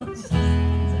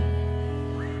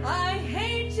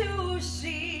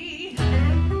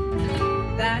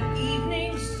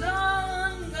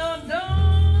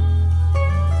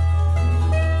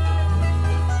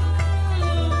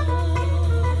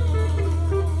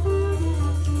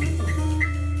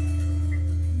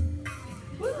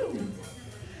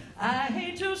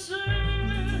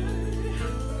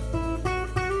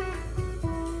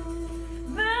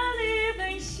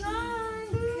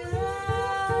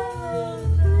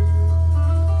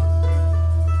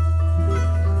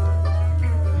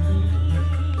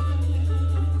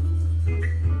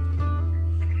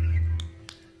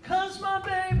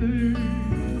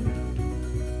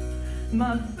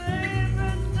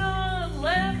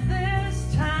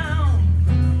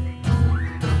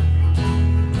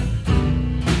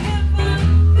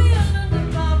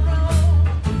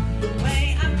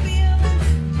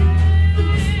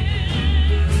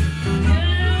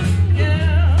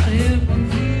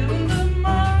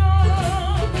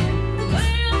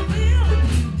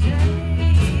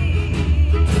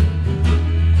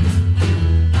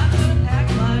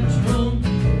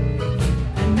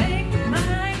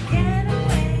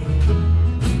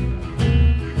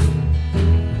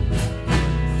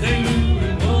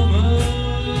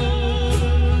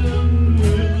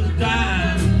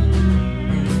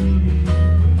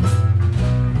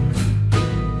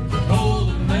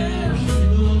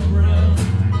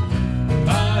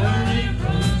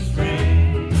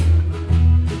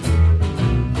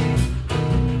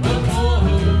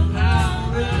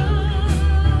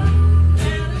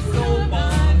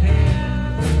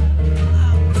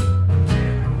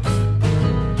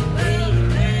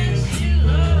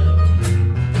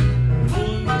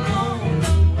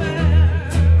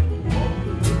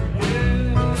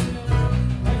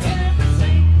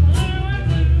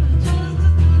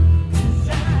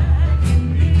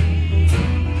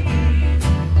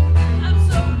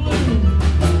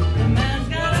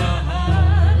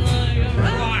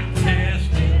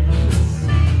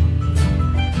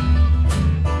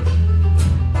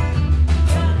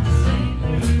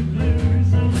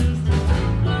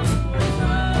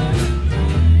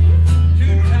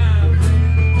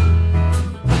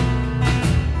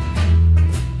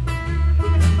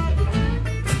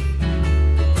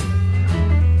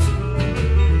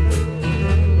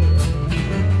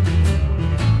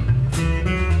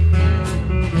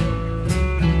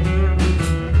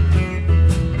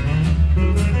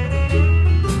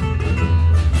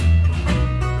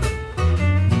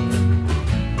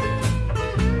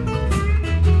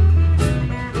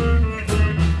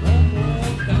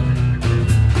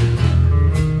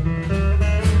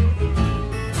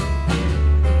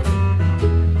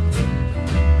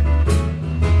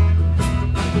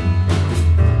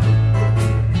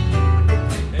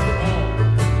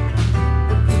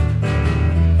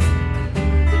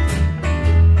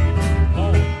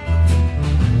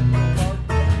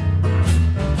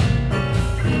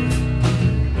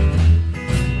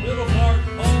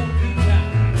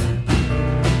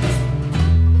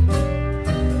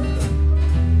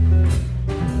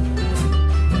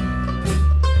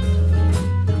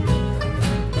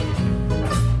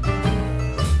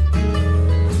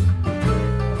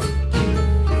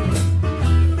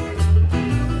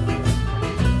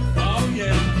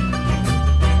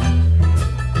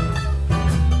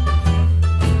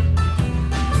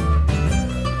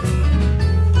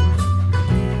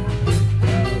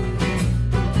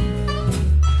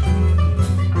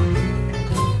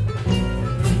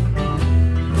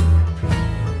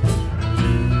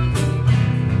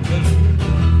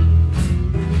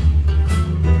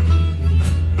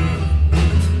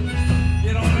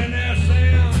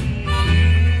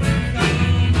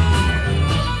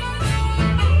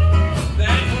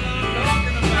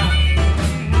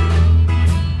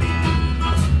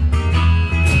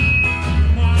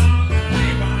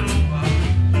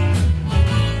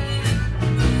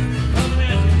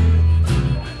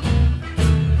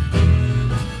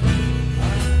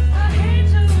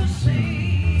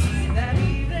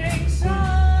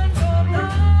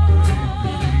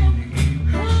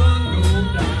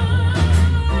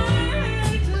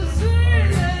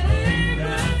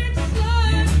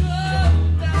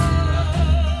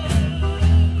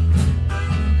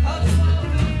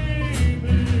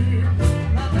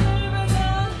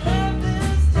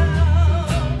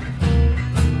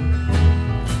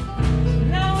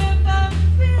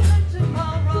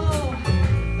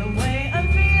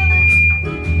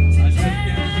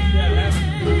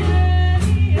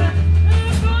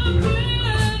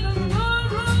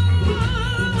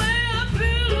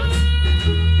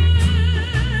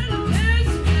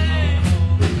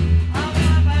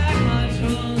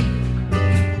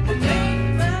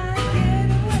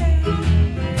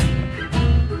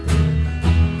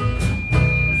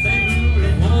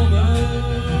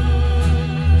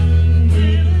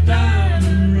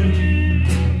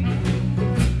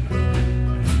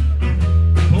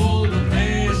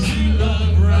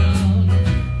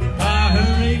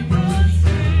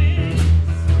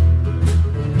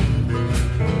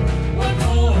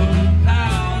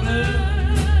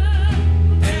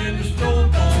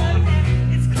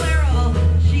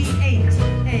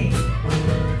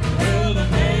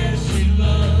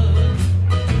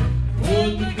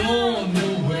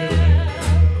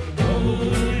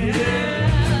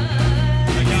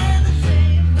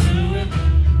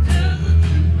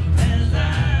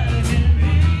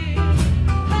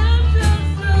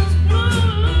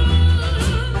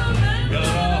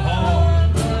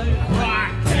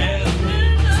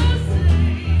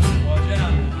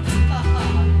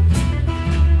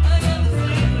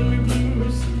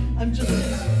I'm just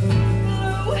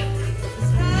blue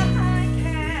as I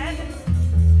can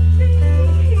be.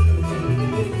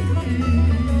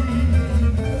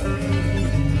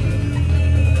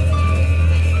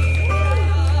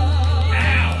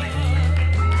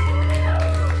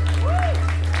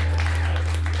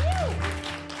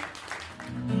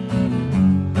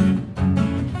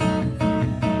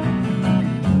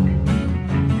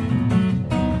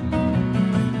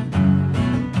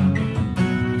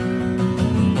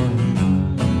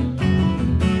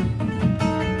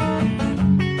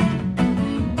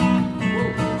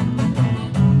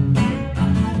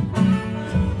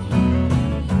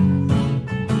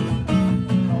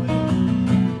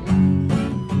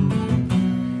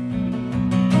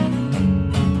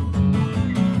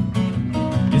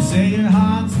 say your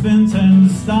heart's been turned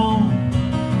to stone.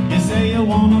 You say you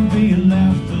wanna be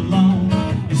left alone.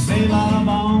 You say love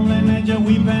only made you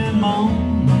weep and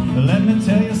moan. But let me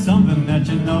tell you something that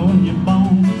you know in your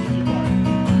bones.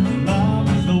 Love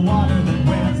is the water that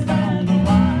wears down the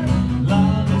rock.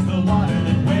 Love is the water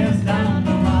that wears down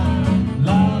the rock.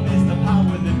 Love is the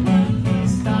power that won't be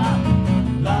stopped.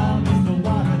 Love is the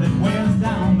water that wears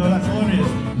down the rock. That's all it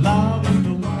is. Love is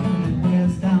the water that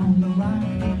wears down the rock.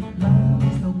 Love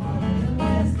is the water that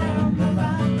wears down the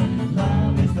rock.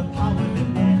 Love is the power that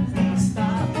won't be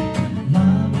stopped.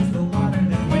 Love is the water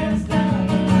that wears down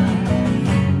the rock.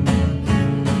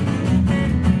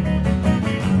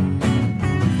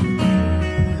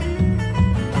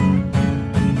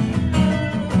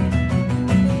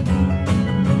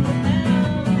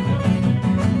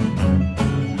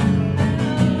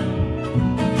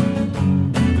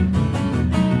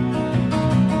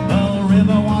 The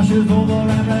river washes over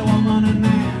every woman and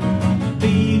man.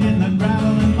 Feet in the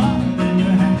gravel and mud in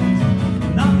your hands.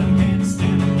 Nothing can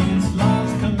stand against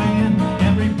love's command.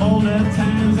 Every boulder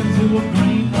turns into a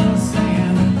grain of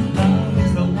sand. Love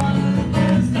is the water that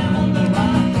wears down the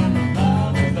rock.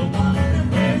 Love is the water that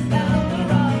wears down the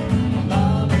rock.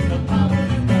 Love is the power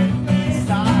that won't be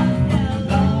stopped.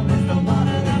 Love is the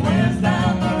water that wears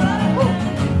down the rock.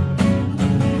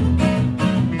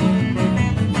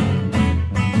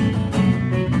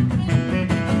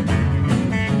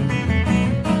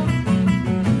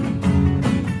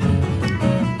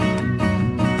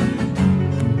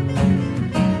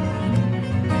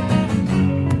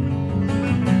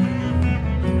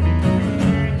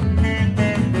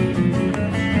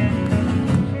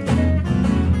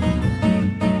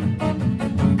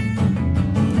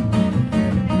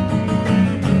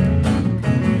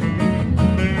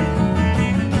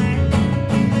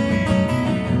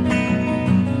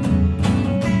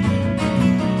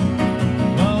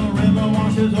 The river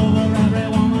washes over every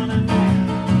woman and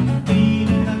man. Feet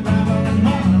in the gravel and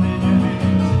mud in your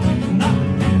hands.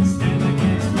 Nothing can stand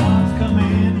against love's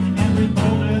command. Every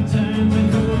boulder turns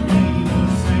into a grain of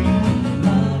sand.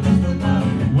 Love is the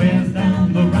water that wears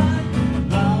down the rock.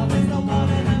 Love is the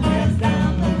water that wears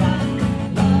down the rock.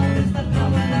 Love is the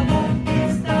power that won't be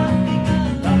stopped.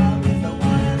 Love is the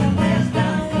water that wears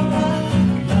down the rock.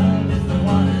 Love is the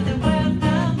water that wears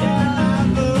down the rock.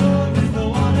 Love is the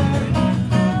water.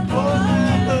 Oh,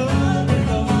 my love is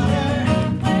the water.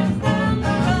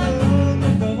 My love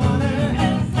is the water.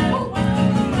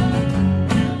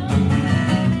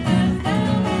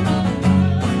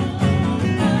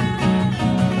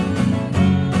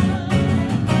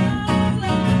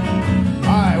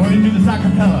 All right, we're gonna do this a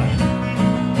cappella.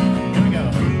 Here we go.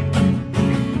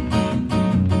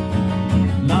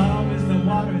 Love is the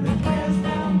water that wears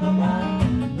down the rock.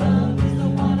 Love is the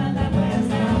water that wears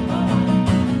down the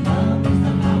rock. Love is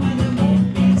the power that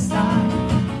won't be stopped.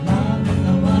 Love is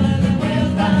the water that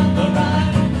wears down the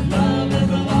rock. Love is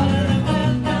the water that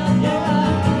wears down the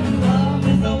rock. Love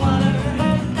is the water that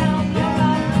wears down the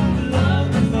rock.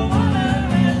 Love is the water that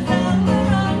wears down the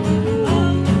rock. Love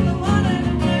is the water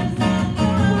that wears down the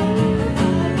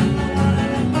rock.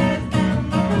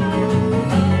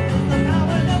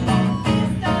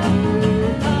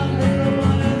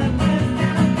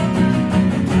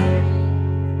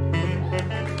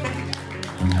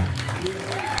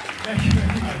 Thank you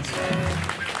very much.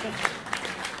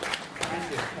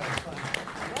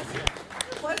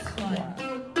 What's fun?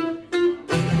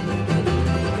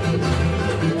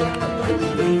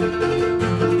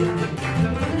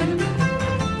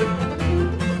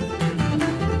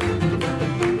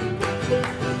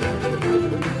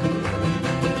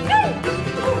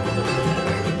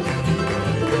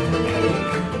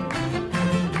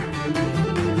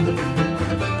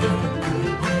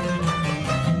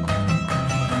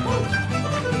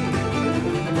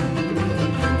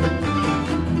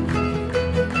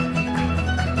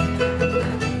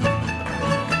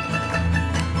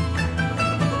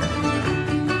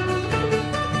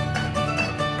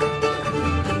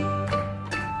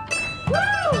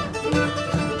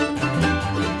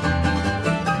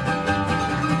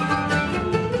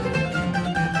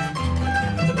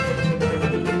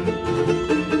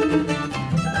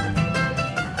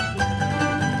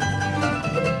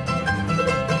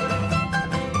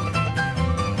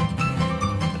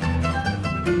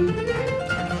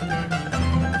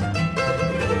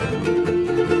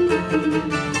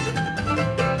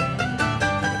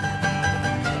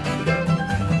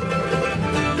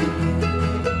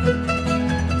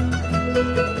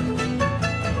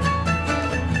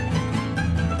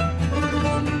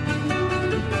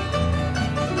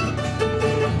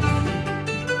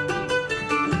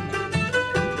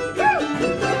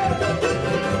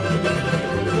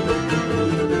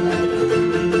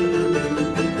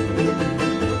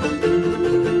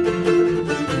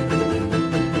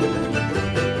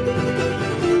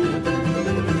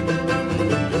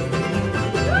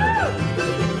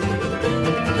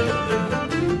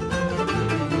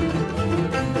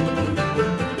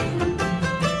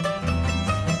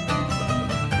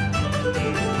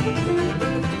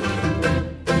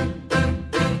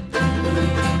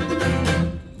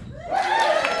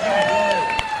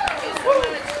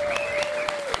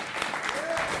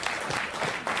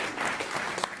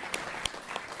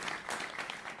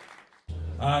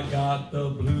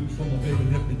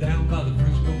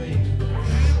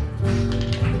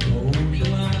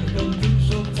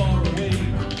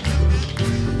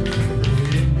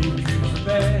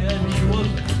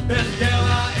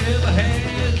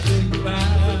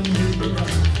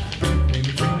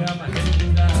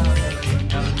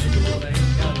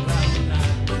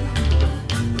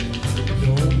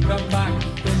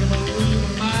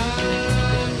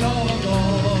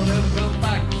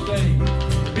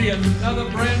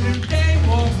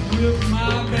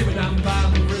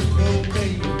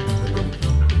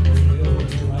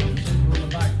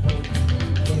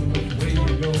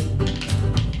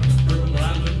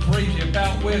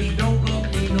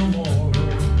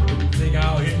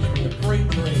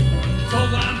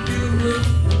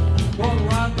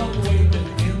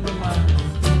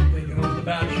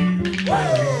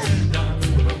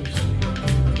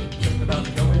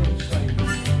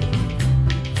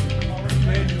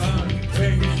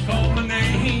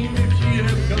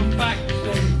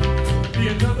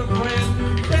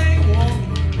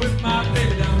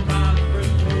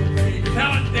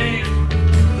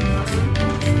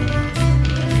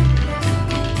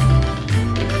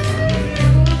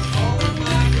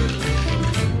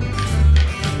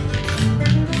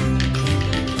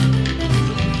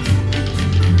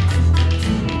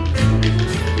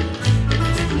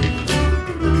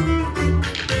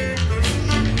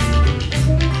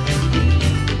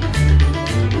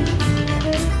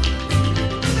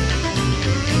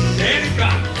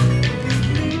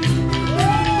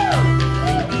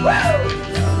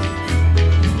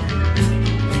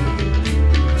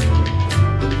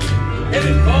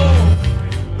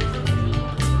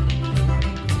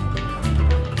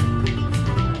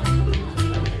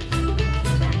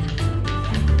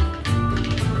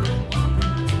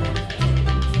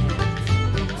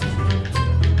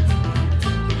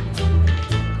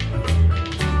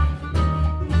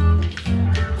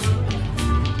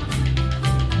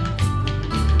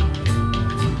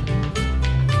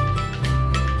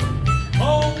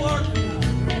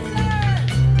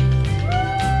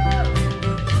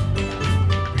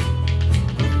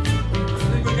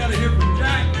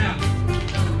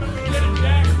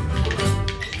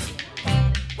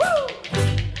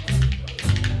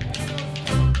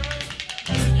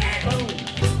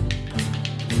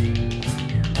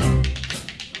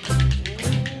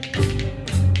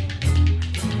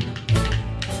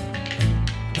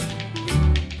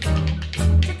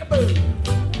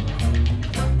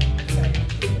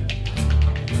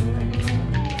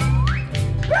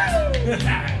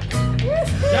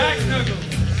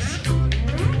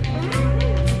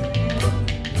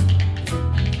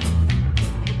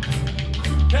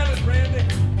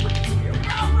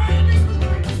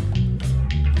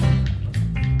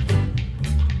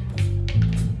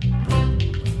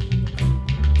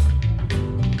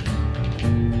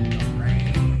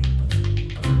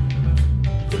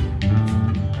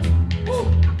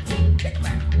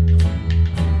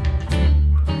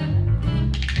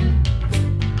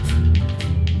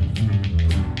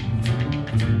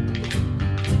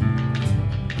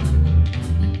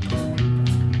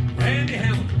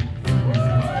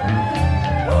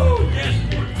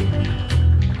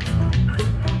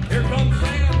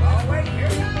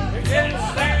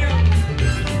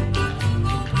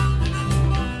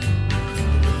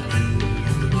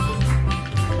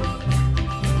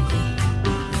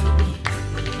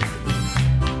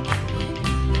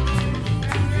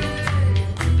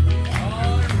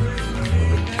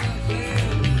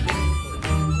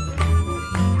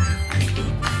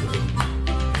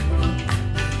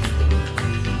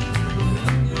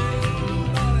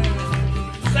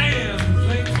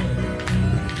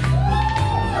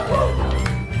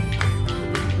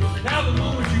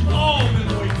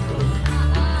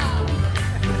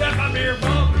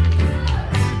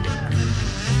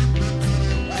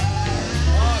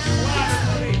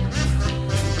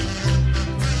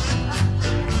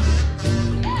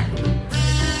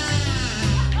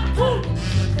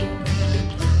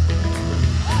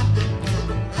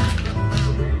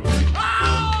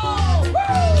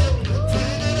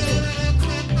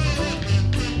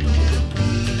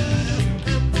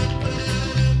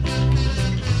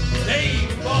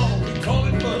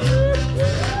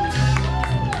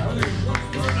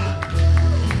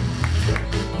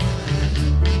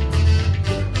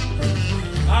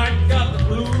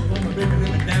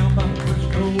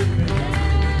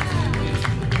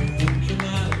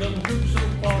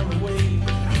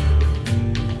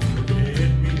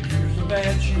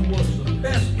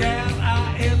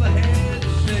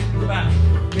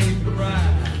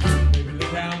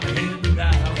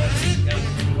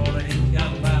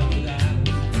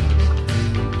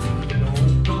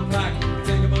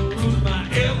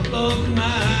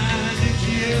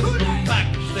 come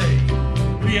back to stay.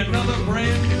 Be another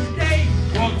brand new day.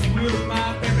 Walking with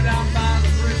my baby down by the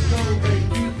Frisco Bay.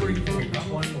 2, 3, 4, got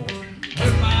one more.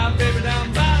 With my baby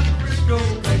down by the Frisco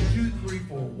Bay. 2, 3,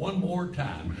 4, one more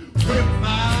time. With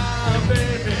my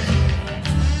baby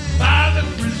by the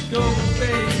Frisco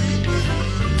Bay.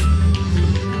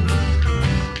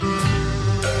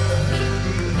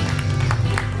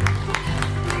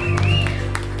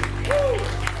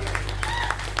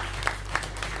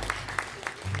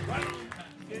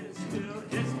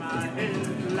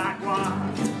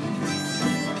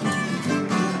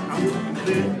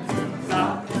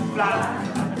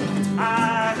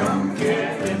 I don't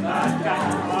care if I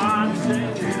die. I'm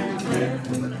singing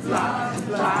fly,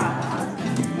 fly.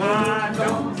 I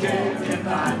don't care if I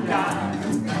die.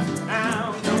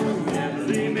 Now don't ever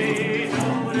leave me.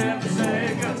 Don't ever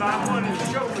say goodbye when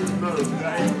it's shoulders move,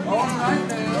 right? All right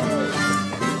now.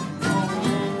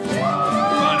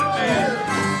 Run it, man.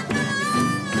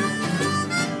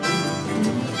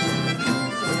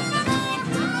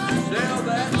 Sell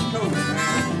that coat, man.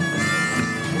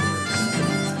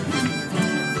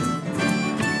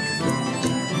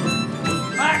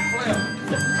 Backflip.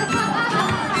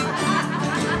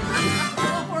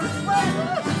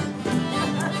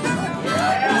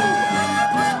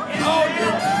 Oh,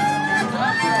 yeah.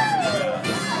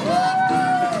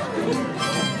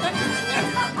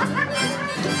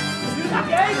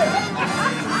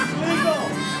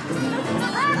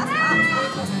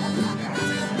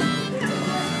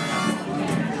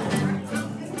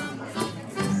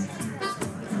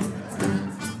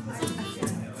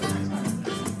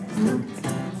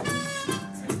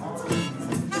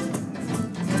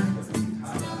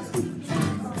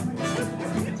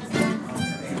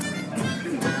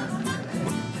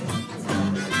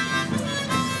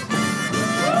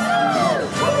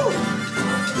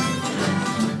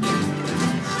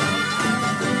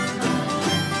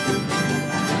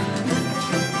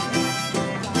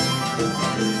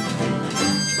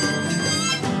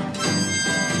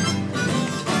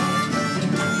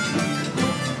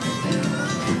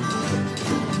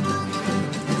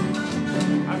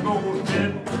 I'm going to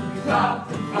fly,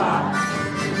 fly.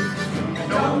 I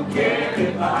don't care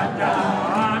if I die.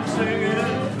 I'm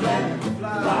singing fly,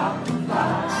 fly,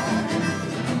 fly.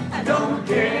 I don't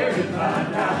care if I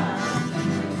die.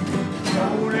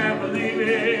 Don't ever leave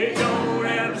me. Don't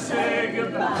ever say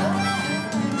goodbye.